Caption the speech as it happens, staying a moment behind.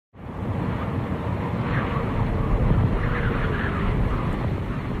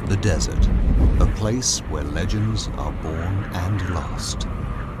The desert, a place where legends are born and lost.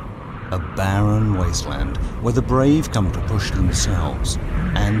 A barren wasteland where the brave come to push themselves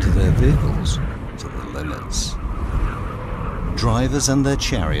and their vehicles to the limits. Drivers and their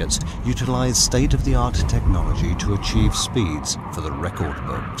chariots utilize state-of-the-art technology to achieve speeds for the record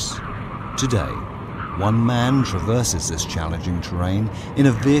books. Today, one man traverses this challenging terrain in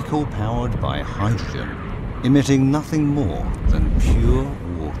a vehicle powered by hydrogen, emitting nothing more than pure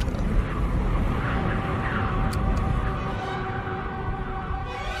water.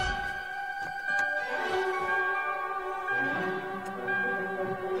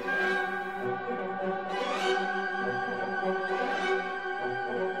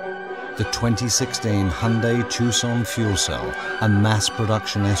 The 2016 Hyundai Tucson Fuel Cell, a mass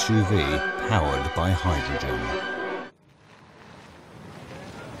production SUV powered by hydrogen.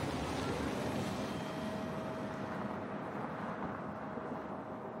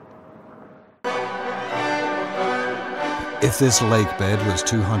 If this lake bed was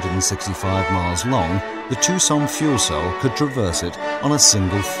 265 miles long, the Tucson Fuel Cell could traverse it on a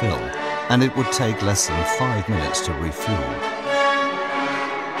single fill, and it would take less than 5 minutes to refuel.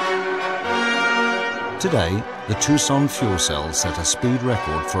 Today, the Tucson Fuel Cell set a speed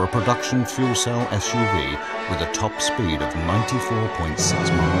record for a production fuel cell SUV with a top speed of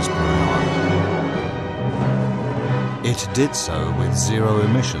 94.6 miles per hour. It did so with zero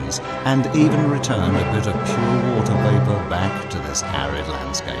emissions and even returned a bit of pure water vapor back to this arid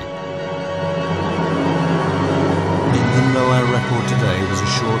landscape. Even though our record today was a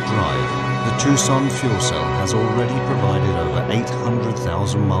short drive, the Tucson Fuel Cell has already provided over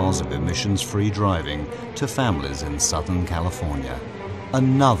 800,000 miles of emissions-free driving to families in Southern California.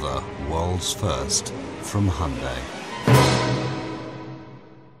 Another world's first from Hyundai.